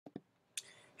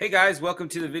Hey guys, welcome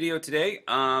to the video today.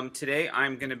 Today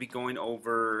I'm going to be going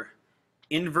over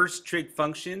inverse trig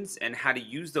functions and how to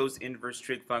use those inverse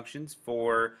trig functions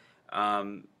for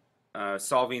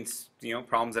solving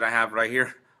problems that I have right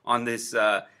here on this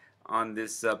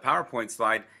PowerPoint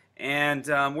slide. And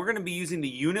we're going to be using the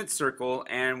unit circle,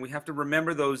 and we have to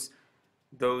remember those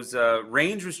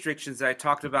range restrictions that I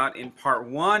talked about in part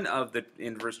 1 of the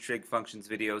inverse trig functions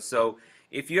video. So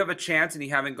if you have a chance and you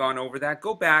haven't gone over that,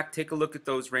 go back, take a look at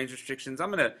those range restrictions.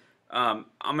 I'm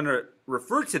gonna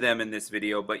refer to them in this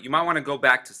video, but you might want to go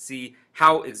back to see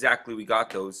how exactly we got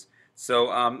those. So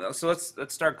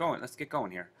let's start going. Let's get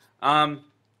going here.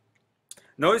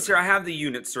 Notice here I have the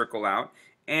unit circle out,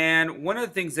 and one of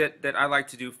the things that I like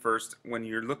to do first when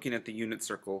you're looking at the unit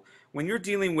circle, when you're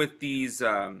dealing with these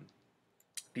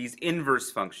inverse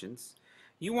functions,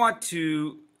 you want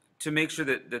to make sure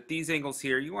that these angles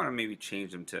here, you want to maybe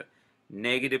change them to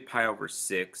negative pi over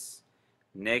 6,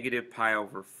 negative pi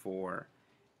over 4,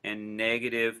 and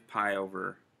negative pi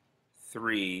over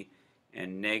 3,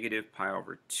 and negative pi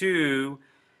over 2.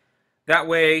 That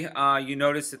way, you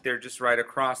notice that they're just right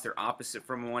across. They're opposite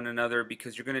from one another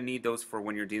because you're going to need those for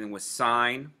when you're dealing with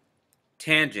sine,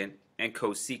 tangent, and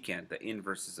cosecant, the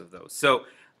inverses of those. So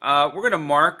we're going to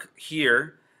mark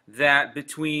here that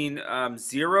between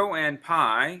 0 and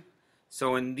pi,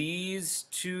 so in these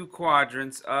two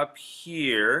quadrants up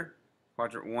here,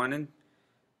 quadrant 1 and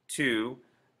 2,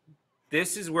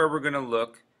 this is where we're going to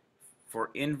look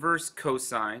for inverse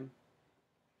cosine,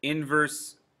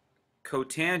 inverse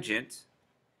cotangent,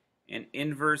 and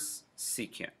inverse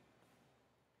secant.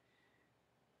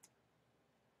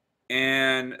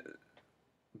 And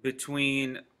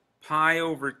between pi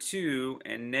over 2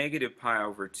 and negative pi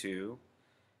over 2,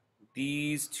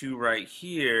 these two right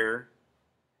here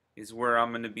is where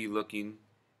I'm going to be looking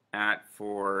at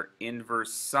for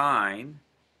inverse sine,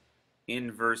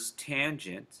 inverse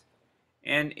tangent,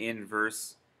 and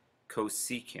inverse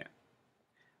cosecant.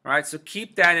 All right, so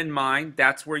keep that in mind.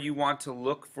 That's where you want to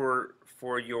look for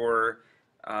your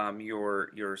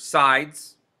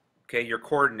sides, okay, your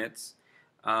coordinates,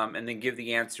 and then give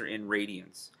the answer in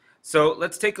radians. So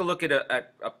let's take a look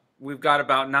at we've got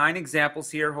about 9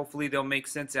 examples here. Hopefully they'll make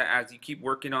sense as you keep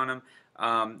working on them.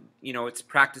 You know, it's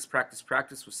practice, practice,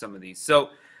 practice with some of these.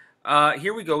 So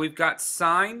here we go. We've got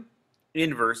sine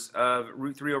inverse of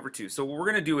root 3 over 2. So what we're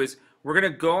going to do is we're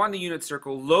going to go on the unit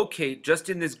circle, locate just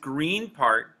in this green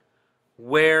part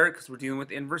where, because we're dealing with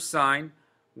inverse sine,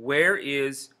 where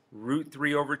is root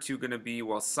 3 over 2 going to be?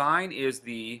 Well, sine is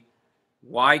the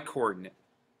y coordinate.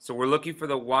 So we're looking for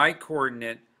the y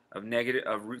coordinate of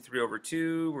root 3 over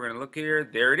 2. We're going to look here.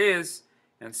 There it is.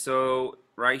 And so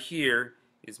right here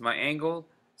is my angle.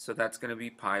 So that's going to be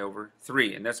pi over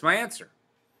 3. And that's my answer.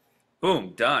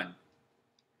 Boom, done.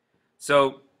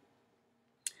 So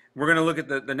we're going to look at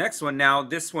the next one. Now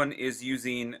this one is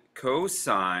using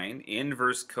cosine,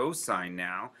 inverse cosine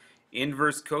now.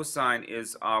 Inverse cosine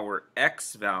is our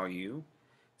x value.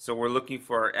 So we're looking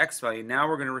for our x value. Now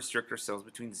we're going to restrict ourselves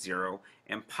between 0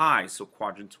 and pi. So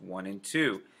quadrants 1 and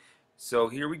 2. So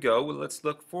here we go. Well, let's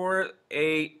look for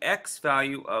a x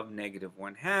value of negative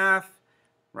 1/2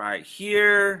 right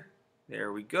here.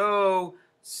 There we go.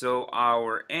 So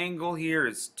our angle here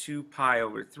is 2 pi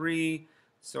over 3.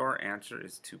 So our answer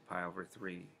is 2 pi over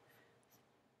 3.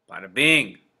 Bada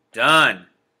bing. Done.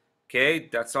 Okay,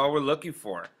 that's all we're looking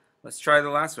for. Let's try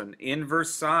the last one.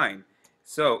 Inverse sine.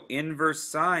 So inverse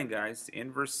sine, guys,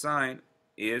 inverse sine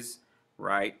is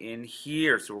right in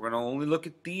here. So we're going to only look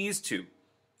at these two.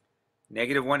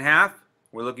 Negative 1/2,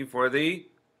 we're looking for the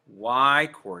y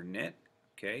coordinate.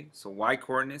 Okay, so y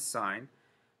coordinate is sine.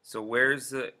 So where's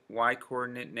the y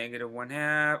coordinate negative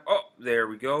 1/2? Oh, there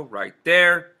we go, right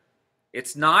there.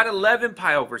 It's not 11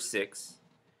 pi over 6,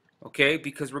 okay,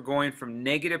 because we're going from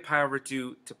negative pi over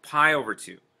 2 to pi over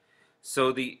 2.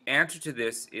 So the answer to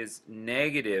this is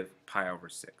negative pi over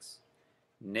 6.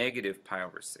 Negative pi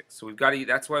over 6. So we've got to,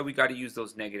 that's why we got to use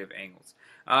those negative angles.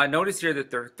 Notice here that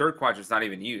the third quadrant is not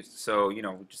even used. So, you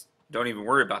know, just don't even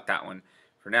worry about that one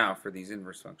for now for these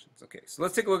inverse functions. Okay, so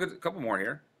let's take a look at a couple more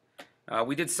here.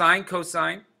 We did sine,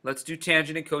 cosine. Let's do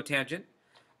tangent and cotangent.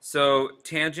 So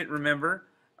tangent, remember,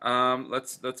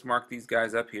 let's mark these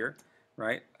guys up here,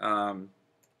 right?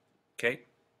 Okay.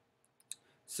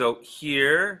 So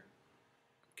here,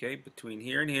 okay, between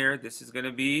here and here, this is going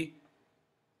to be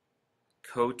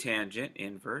cotangent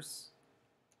inverse.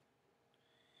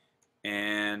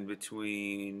 And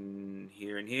between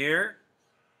here and here,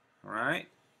 all right,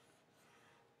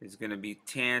 is going to be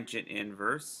tangent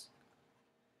inverse.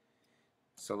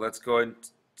 So let's go ahead and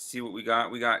see what we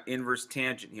got. We got inverse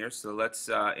tangent here. So let's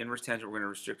inverse tangent. We're going to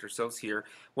restrict ourselves here.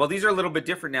 Well, these are a little bit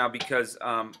different now because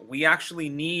we actually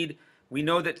need. We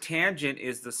know that tangent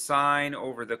is the sine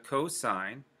over the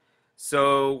cosine.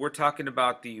 So we're talking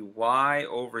about the y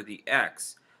over the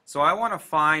x. So I want to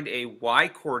find a y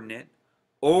coordinate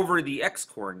over the x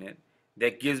coordinate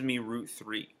that gives me root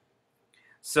 3.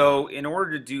 So in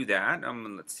order to do that,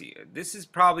 let's see. This is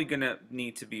probably going to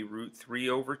need to be root 3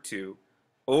 over 2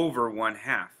 over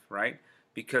 1/2, right?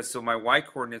 Because so my y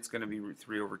coordinate is going to be root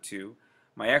 3 over 2.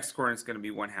 My x coordinate is going to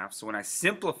be 1/2. So when I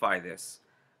simplify this,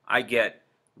 I get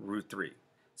root 3.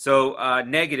 So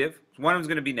negative, one of them is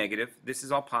going to be negative. This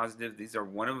is all positive. These are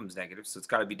one of them is negative, so it's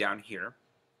got to be down here.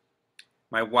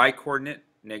 My y coordinate,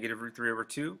 negative root 3 over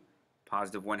 2,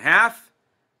 positive 1/2.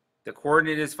 The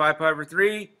coordinate is 5 pi over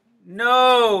 3.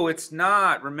 No, it's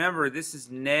not. Remember, this is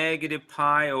negative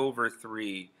pi over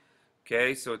 3.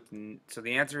 Okay, so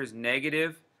the answer is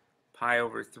negative pi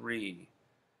over 3.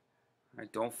 All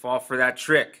right, don't fall for that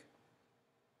trick.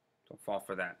 Don't fall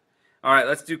for that. All right,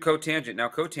 let's do cotangent. Now,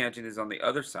 cotangent is on the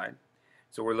other side.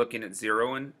 So we're looking at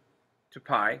 0 and to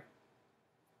pi.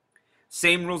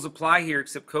 Same rules apply here,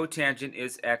 except cotangent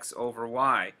is x over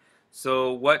y.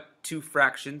 So what two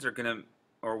fractions are going to,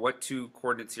 or what two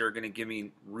coordinates here are going to give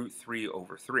me root 3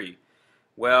 over 3?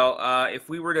 Well, if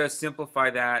we were to simplify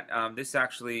that, this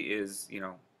actually is,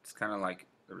 it's kind of like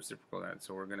the reciprocal of that.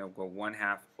 So we're going to go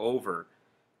 1/2 over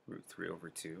root 3 over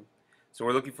 2. So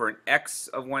we're looking for an x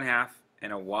of 1/2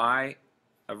 and a y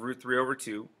of root 3 over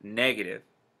 2, negative.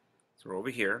 So we're over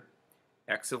here,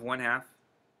 x of 1/2,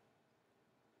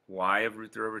 y of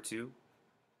root 3 over 2.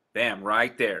 Bam,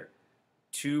 right there.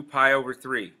 2 pi over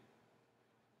 3.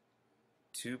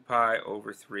 2 pi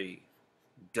over 3.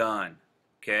 Done.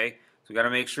 Okay? So we got to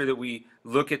make sure that we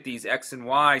look at these x and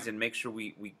y's and make sure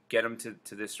we get them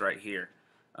to this right here.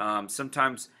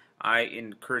 Sometimes I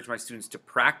encourage my students to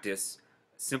practice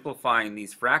simplifying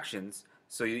these fractions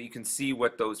so you can see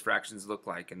what those fractions look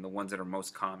like and the ones that are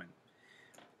most common.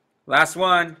 Last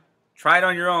one. Try it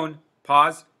on your own.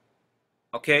 Pause.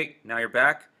 Okay, now you're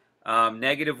back.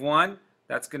 Negative 1,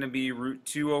 that's going to be root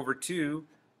 2 over 2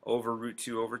 over root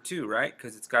 2 over 2, right?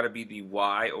 Because it's got to be the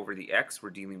y over the x. We're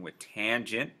dealing with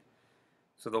tangent.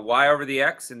 So the y over the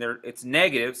x, and there it's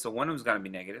negative, so one of them's got to be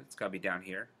negative. It's got to be down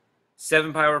here.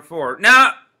 7 pi over 4.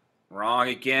 No! Wrong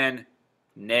again.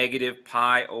 Negative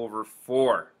pi over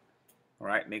 4. All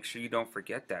right, make sure you don't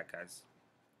forget that, guys.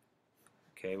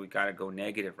 Okay, we got to go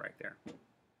negative right there.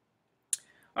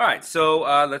 All right, so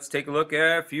let's take a look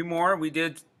at a few more. We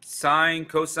did sine,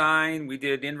 cosine, we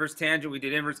did inverse tangent, we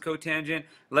did inverse cotangent.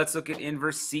 Let's look at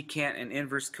inverse secant and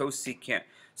inverse cosecant.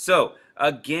 So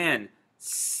again,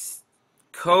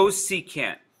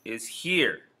 cosecant is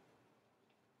here.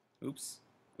 Oops.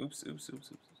 Go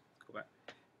back.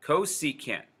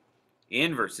 Cosecant,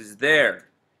 inverse is there.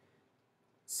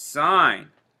 Cosecant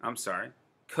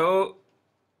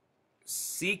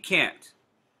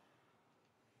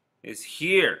is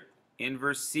here.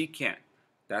 Inverse secant.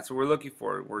 That's what we're looking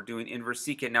for. We're doing inverse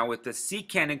secant. Now with the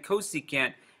secant and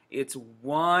cosecant, it's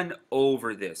 1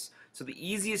 over this. So the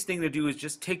easiest thing to do is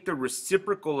just take the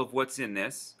reciprocal of what's in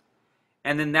this,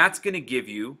 and then that's going to give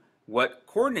you what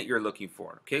coordinate you're looking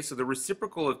for. Okay, so the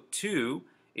reciprocal of 2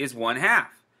 is 1/2.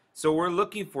 So we're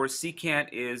looking for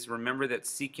secant is, remember that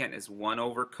secant is 1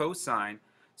 over cosine.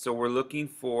 So we're looking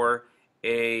for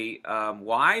a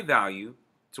y value.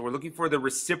 So we're looking for the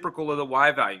reciprocal of the y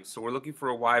value. So we're looking for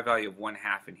a y value of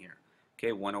 1/2 in here.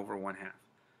 Okay, 1 over 1/2. All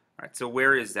right, so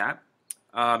where is that?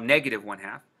 Negative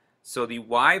 1/2. So the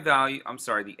y value, I'm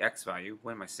sorry, the x value.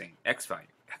 What am I saying? X value.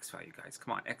 X value, guys.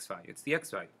 Come on, x value. It's the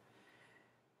x value.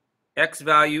 X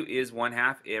value is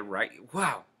 1/2. Right.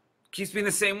 Wow. Keeps being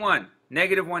the same one.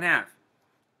 Negative 1/2.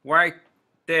 Right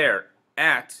there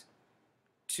at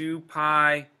 2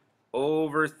 pi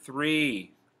over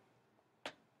 3.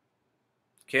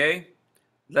 Okay,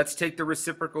 let's take the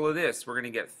reciprocal of this. We're going to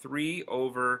get 3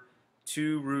 over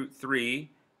 2 root 3.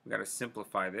 We've got to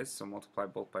simplify this, so multiply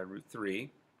both by root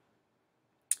 3.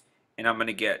 And I'm going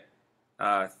to get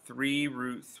 3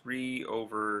 root 3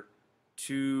 over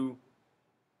 2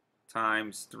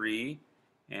 times 3.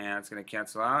 And it's going to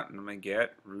cancel out, and I'm going to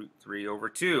get root 3 over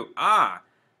 2.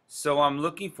 So I'm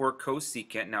looking for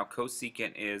cosecant. Now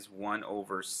cosecant is 1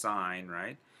 over sine,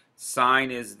 right?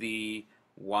 Sine is the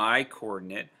y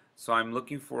coordinate, so I'm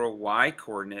looking for a y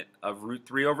coordinate of root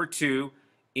 3 over 2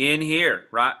 in here,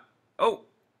 right? Oh,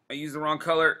 I used the wrong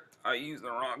color.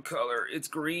 It's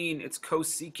green. It's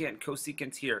cosecant.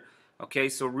 Cosecant's here. Okay,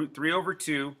 so root 3 over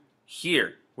 2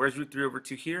 here. Where's root 3 over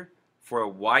 2 here? For a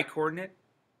y coordinate,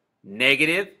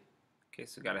 negative. Okay,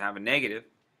 so got to have a negative.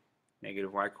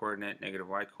 negative y coordinate, negative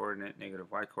y coordinate, negative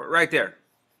y coordinate. Right there.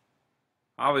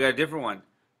 Oh, we got a different one.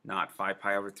 Not 5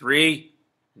 pi over 3,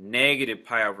 negative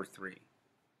pi over 3.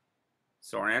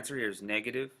 So our answer here is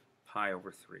negative pi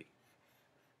over 3.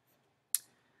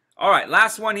 All right,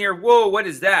 last one here. Whoa, what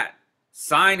is that?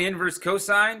 Sine inverse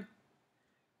cosine?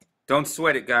 Don't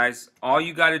sweat it, guys. All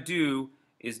you got to do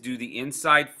is do the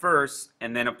inside first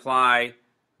and then apply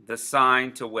the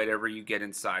sine to whatever you get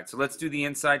inside. So let's do the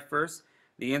inside first.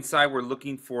 The inside, we're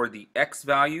looking for the x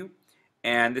value,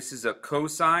 and this is a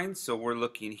cosine, so we're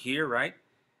looking here, right?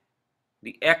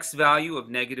 The x value of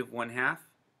negative 1/2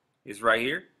 is right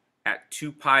here at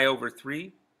 2 pi over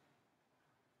 3.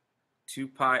 2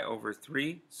 pi over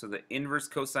 3. So the inverse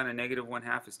cosine of negative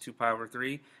 1/2 is 2 pi over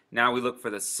 3. Now we look for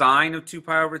the sine of 2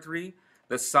 pi over 3.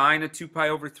 The sine of 2 pi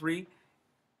over 3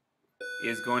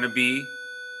 is going to be,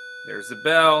 there's the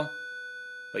bell.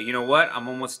 But you know what? I'm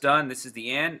almost done. This is the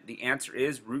end. The answer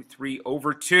is root 3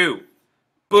 over 2.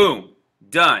 Boom.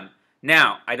 Done.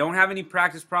 Now, I don't have any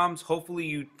practice problems. Hopefully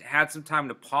you had some time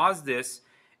to pause this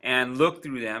and look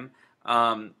through them.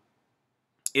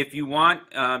 If you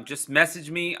want, just message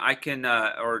me. I can,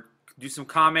 or do some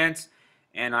comments,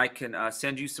 and I can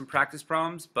send you some practice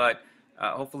problems. But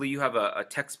hopefully you have a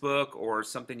textbook or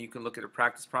something you can look at the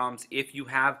practice problems. If you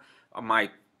have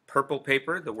my purple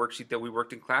paper, the worksheet that we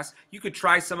worked in class, you could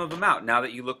try some of them out now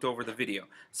that you looked over the video.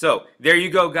 So there you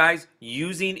go, guys.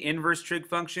 Using inverse trig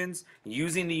functions,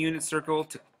 using the unit circle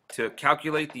to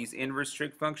calculate these inverse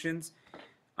trig functions.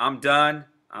 I'm done.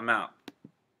 I'm out.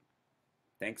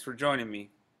 Thanks for joining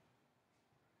me.